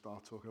 We just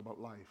start talking about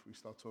life. We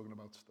start talking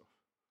about stuff.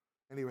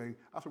 Anyway,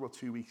 after about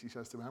 2 weeks, he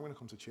says to me, I'm going to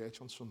come to church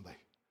on Sunday.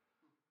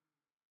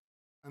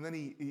 And then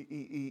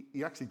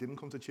he actually didn't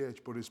come to church,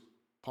 but his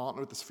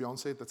partner, his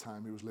fiance at the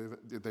time,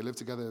 they lived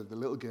together, the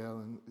little girl,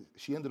 and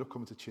she ended up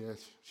coming to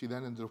church. She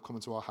then ended up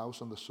coming to our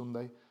house on the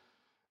Sunday,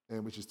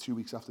 which is 2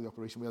 weeks after the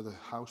operation. We had a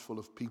house full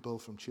of people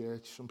from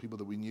church, some people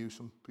that we knew,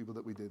 some people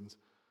that we didn't.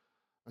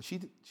 And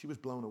she was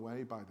blown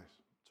away by this,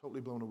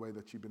 totally blown away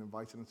that she'd been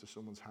invited into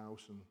someone's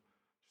house and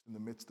just in the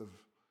midst of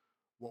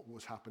what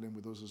was happening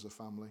with us as a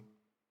family.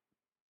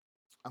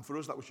 And for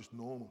us, that was just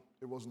normal.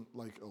 It wasn't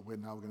like, oh, we're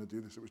now going to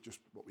do this. It was just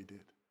what we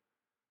did.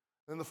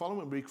 Then the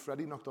following week,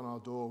 Freddie knocked on our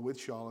door with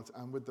Charlotte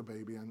and with the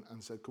baby and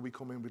said, could we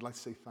come in? We'd like to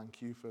say thank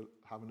you for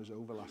having us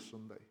over last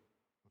Sunday.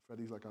 And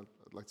Freddie's like,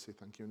 I'd like to say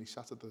thank you. And he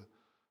sat at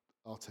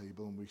our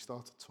table and we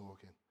started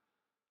talking.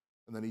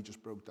 And then he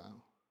just broke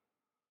down.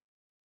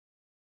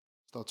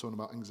 Started talking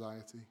about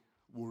anxiety,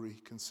 worry,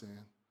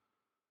 concern,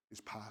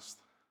 his past,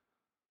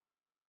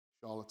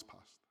 Charlotte's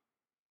past.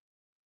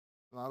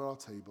 And at our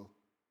table,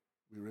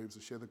 we were able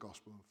to share the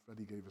gospel, and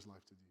Freddie gave his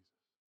life to Jesus.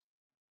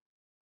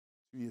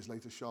 2 years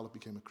later, Charlotte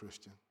became a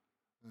Christian,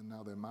 and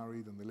now they're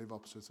married, and they live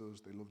opposite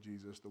us. They love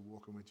Jesus. They're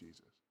walking with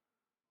Jesus.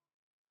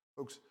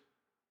 Folks,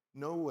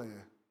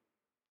 nowhere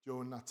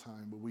during that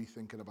time were we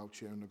thinking about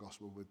sharing the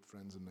gospel with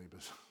friends and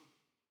neighbours.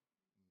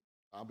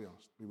 I'll be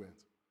honest, we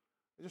weren't.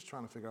 We're just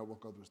trying to figure out what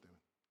God was doing.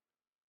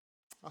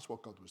 That's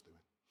what God was doing.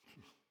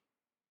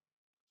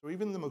 So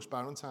even in the most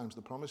barren times,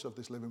 the promise of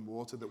this living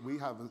water that we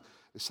have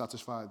is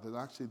satisfied, that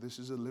actually this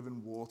is a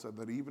living water,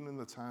 that even in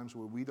the times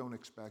where we don't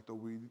expect or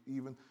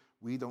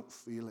we don't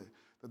feel it,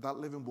 that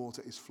living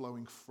water is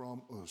flowing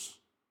from us.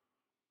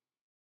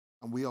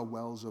 And we are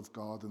wells of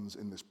gardens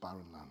in this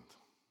barren land.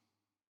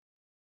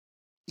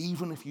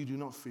 Even if you do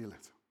not feel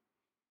it,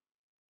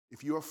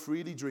 if you are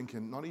freely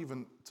drinking, not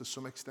even to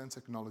some extent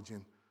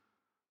acknowledging,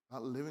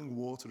 that living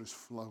water is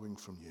flowing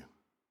from you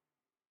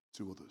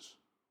to others.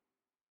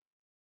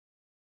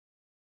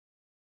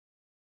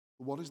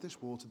 But what is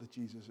this water that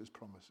Jesus is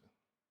promising?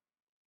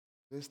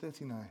 Verse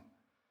 39.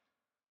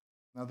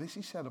 Now this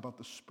he said about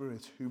the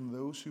Spirit, whom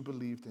those who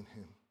believed in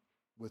him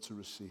were to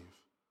receive.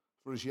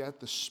 For as yet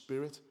the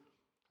Spirit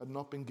had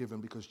not been given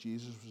because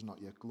Jesus was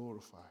not yet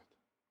glorified.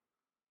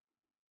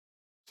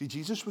 See,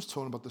 Jesus was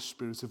talking about the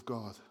Spirit of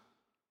God.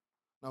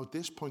 Now at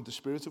this point, the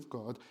Spirit of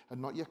God had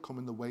not yet come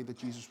in the way that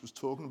Jesus was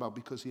talking about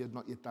because he had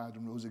not yet died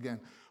and rose again.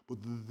 But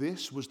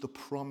this was the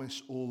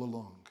promise all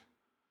along.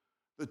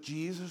 That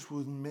Jesus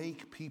would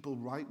make people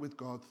right with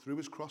God through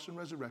his cross and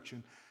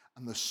resurrection,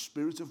 and the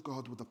Spirit of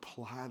God would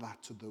apply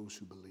that to those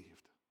who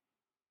believed.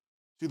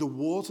 See, the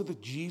water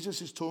that Jesus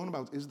is talking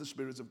about is the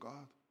Spirit of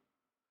God.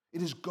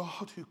 It is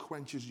God who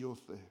quenches your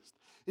thirst.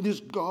 It is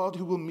God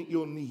who will meet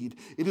your need.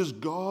 It is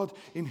God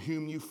in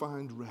whom you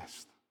find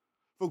rest.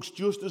 Folks,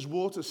 just as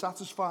water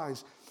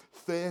satisfies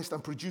thirst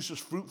and produces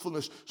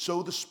fruitfulness,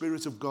 so the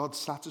Spirit of God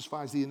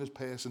satisfies the inner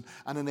person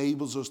and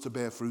enables us to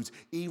bear fruit,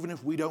 even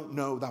if we don't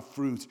know that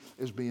fruit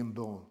is being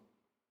born.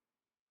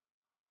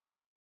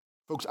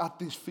 Folks, at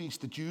this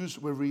feast, the Jews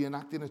were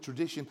reenacting a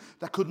tradition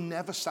that could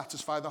never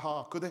satisfy the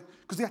heart, could they?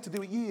 Because they had to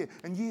do it year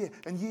and year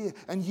and year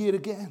and year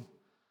again.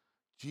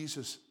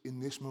 Jesus, in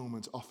this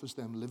moment, offers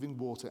them living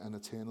water and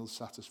eternal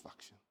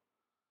satisfaction.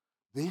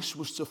 This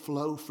was to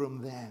flow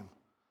from them,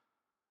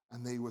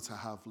 and they were to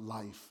have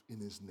life in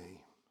his name.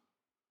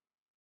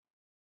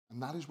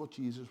 And that is what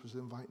Jesus was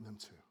inviting them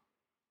to.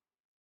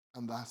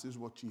 And that is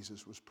what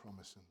Jesus was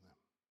promising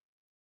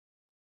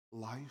them.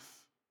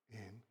 Life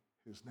in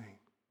his name.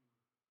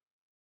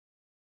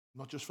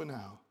 Not just for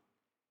now,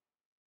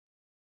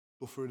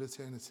 but for an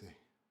eternity.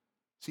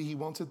 See, he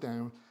wanted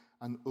them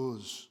and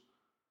us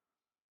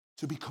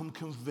to become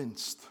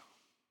convinced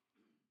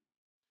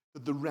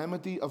that the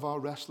remedy of our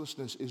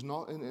restlessness is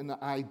not in an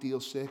ideal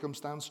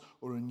circumstance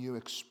or a new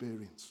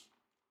experience.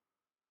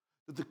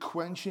 That the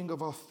quenching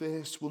of our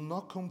thirst will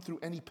not come through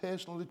any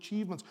personal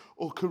achievement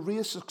or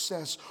career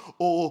success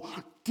or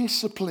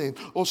discipline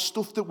or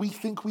stuff that we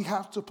think we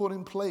have to put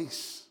in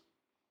place.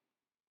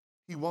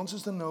 He wants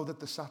us to know that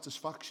the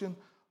satisfaction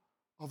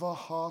of our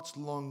heart's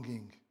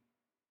longing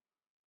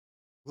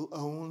will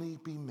only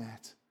be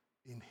met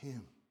in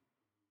him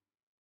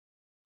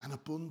and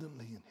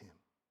abundantly in him.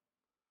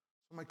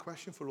 So my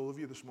question for all of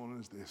you this morning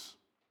is this: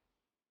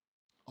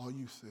 are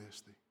you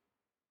thirsty?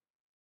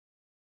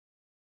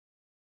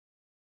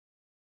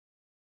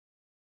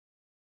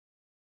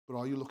 But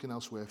are you looking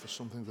elsewhere for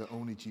something that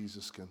only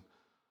Jesus can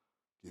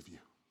give you?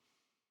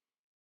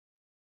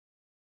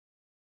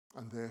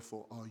 And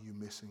therefore, are you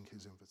missing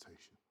his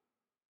invitation?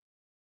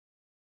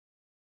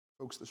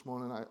 Folks, this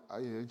morning, I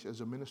urge, as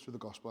a minister of the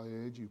gospel,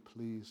 I urge you,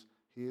 please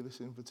hear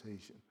this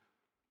invitation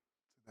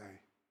today.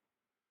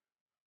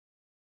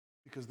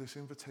 Because this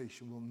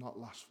invitation will not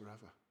last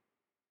forever.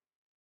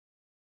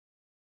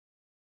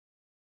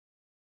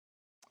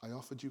 I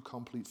offered you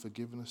complete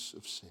forgiveness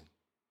of sin.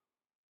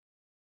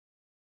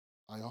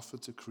 I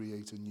offered to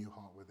create a new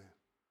heart within.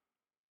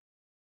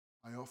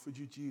 I offered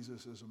you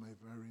Jesus as my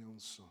very own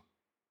son.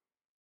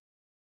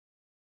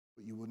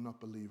 but you would not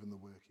believe in the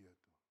work he had done.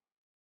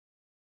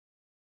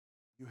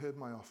 You heard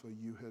my offer,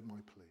 you heard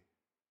my plea.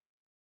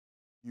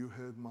 You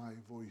heard my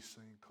voice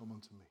saying, come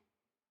unto me.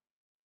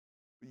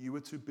 But you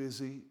were too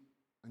busy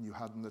and you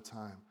hadn't the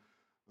time,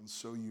 and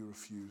so you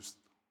refused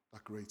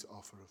that great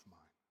offer of mine.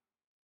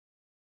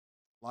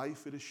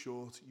 Life, it is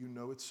short, you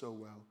know it so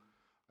well.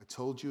 I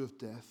told you of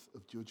death,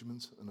 of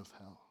judgment, and of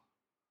hell.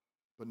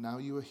 But now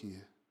you are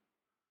here.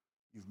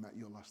 You've met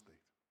your last date.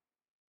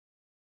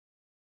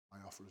 My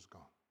offer is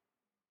gone.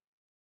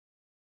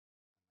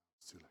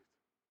 It's too late.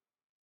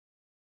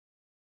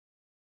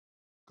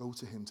 Go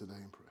to him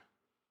today in prayer.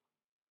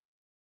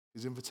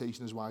 His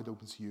invitation is wide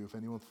open to you. If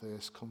anyone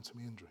thirsts, come to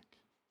me and drink.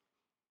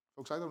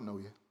 Folks, I don't know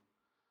you.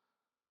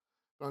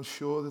 But I'm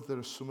sure that there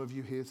are some of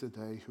you here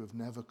today who have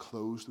never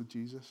closed with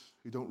Jesus,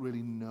 who don't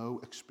really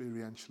know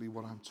experientially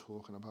what I'm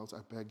talking about. I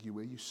beg you,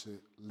 where you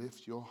sit,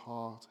 lift your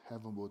heart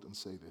heavenward and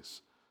say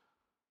this: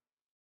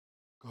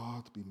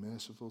 God, be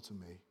merciful to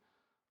me,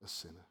 a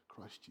sinner,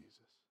 Christ Jesus.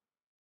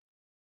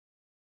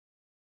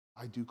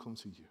 I do come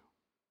to you.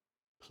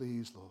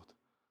 Please, Lord,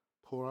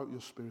 pour out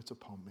your Spirit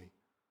upon me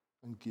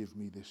and give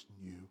me this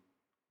new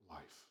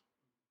life.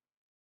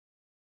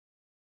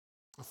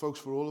 And folks,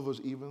 for all of us,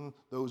 even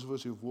those of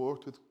us who've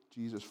walked with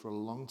Jesus for a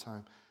long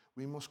time,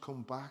 we must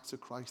come back to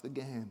Christ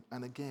again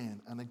and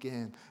again and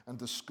again and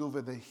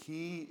discover that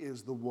he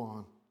is the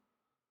one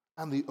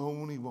and the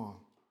only one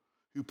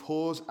who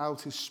pours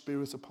out his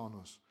Spirit upon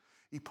us.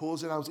 He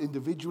pours it out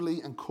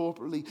individually and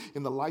corporately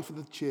in the life of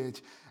the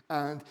church,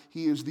 and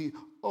he is the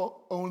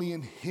only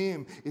in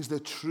him is the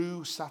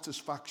true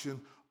satisfaction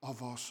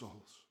of our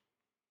souls.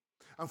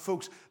 And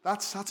folks,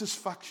 that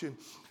satisfaction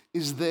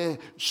is there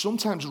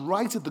sometimes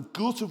right at the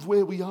gut of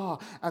where we are,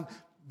 and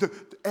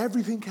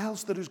everything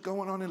else that is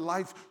going on in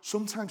life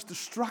sometimes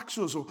distracts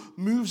us or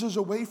moves us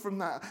away from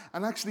that.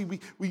 And actually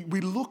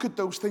we look at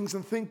those things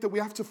and think that we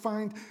have to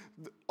find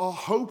our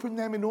hope in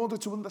them in order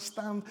to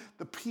understand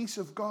the peace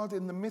of God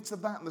in the midst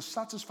of that and the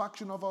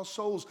satisfaction of our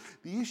souls.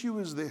 The issue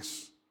is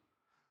this: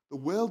 the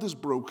world is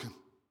broken.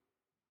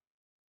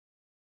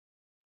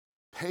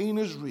 Pain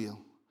is real.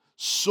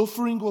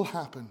 Suffering will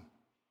happen.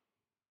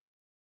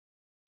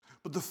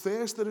 But the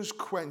thirst that is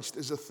quenched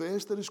is a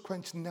thirst that is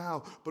quenched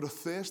now, but a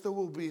thirst that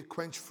will be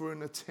quenched for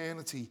an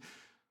eternity.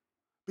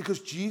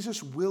 Because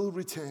Jesus will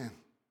return.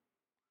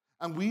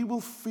 And we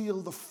will feel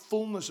the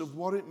fullness of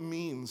what it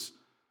means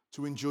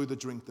to enjoy the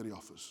drink that he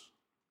offers.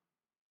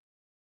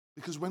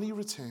 Because when he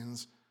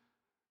returns,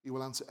 he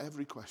will answer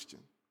every question.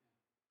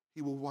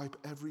 He will wipe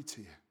every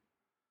tear.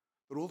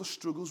 But all the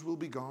struggles will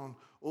be gone.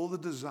 All the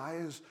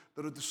desires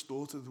that are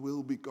distorted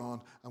will be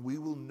gone. And we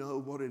will know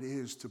what it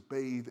is to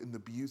bathe in the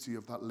beauty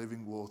of that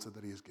living water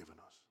that he has given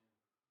us.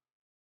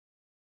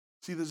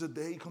 See, there's a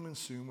day coming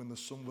soon when the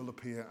sun will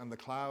appear and the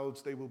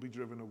clouds, they will be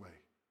driven away.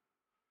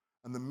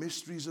 And the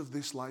mysteries of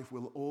this life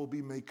will all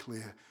be made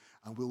clear,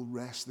 and we'll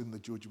rest in the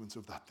judgment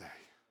of that day.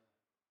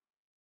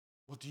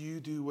 What do you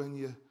do when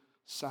you're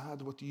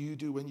sad? What do you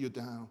do when you're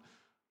down?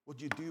 What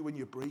do you do when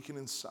you're breaking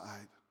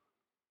inside?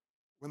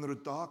 When there are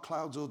dark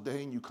clouds all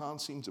day and you can't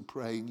seem to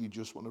pray and you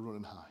just want to run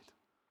and hide.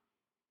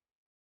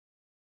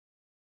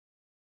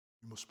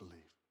 You must believe.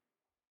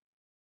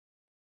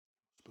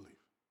 You must believe.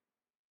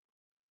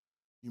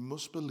 You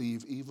must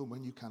believe even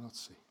when you cannot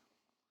see.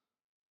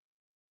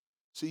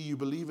 See, you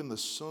believe in the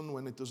sun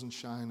when it doesn't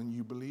shine, and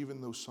you believe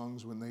in those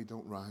songs when they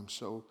don't rhyme.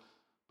 So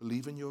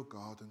believe in your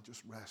God and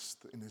just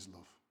rest in his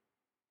love.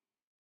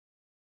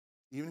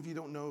 Even if you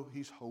don't know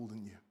he's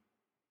holding you,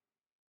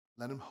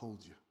 let him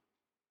hold you.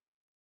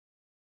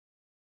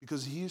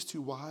 Because he is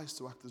too wise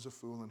to act as a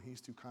fool, and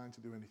he's too kind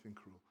to do anything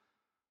cruel,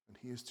 and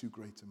he is too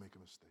great to make a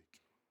mistake.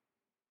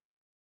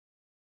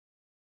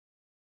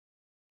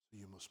 So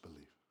you must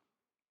believe.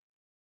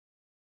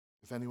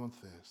 If anyone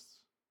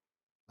thirsts,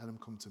 let him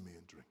come to me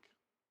and drink.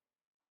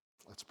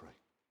 Let's pray.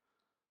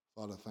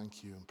 Father,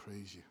 thank you and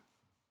praise you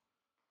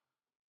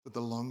that the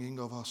longing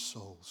of our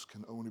souls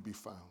can only be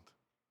found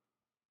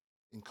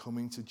in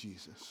coming to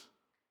Jesus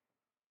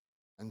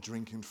and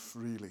drinking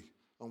freely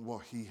on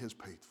what he has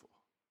paid for.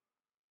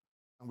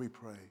 And we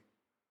pray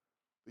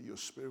that your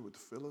Spirit would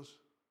fill us,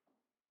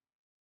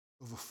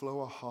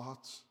 overflow our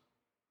hearts,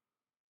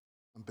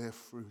 and bear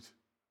fruit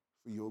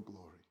for your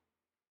glory.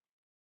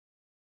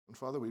 And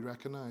Father, we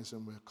recognize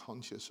and we're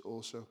conscious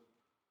also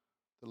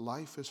that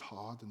life is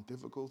hard and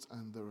difficult,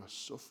 and there are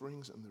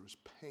sufferings and there is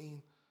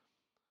pain.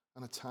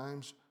 And at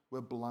times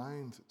we're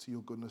blind to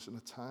your goodness, and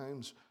at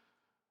times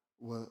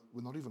we're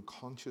not even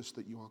conscious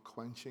that you are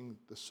quenching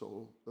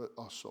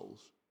our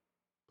souls.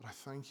 But I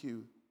thank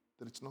you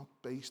that it's not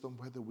based on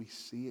whether we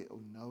see it or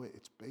know it.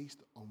 It's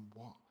based on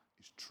what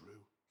is true.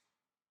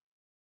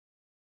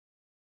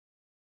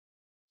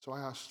 So I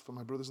ask for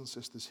my brothers and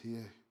sisters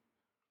here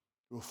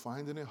who are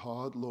finding it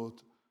hard, Lord,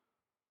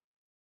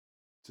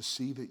 to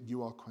see that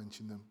you are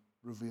quenching them.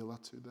 Reveal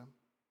that to them.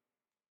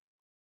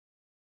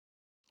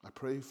 I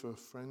pray for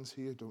friends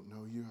here who don't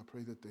know you. I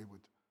pray that they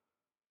would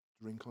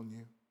drink on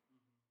you.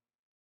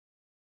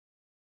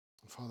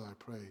 And Father, I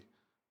pray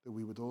that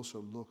we would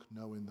also look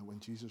knowing that when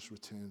Jesus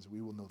returns,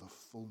 we will know the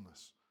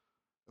fullness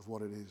of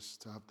what it is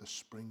to have the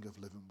spring of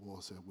living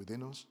water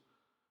within us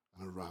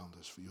and around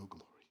us for your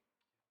glory.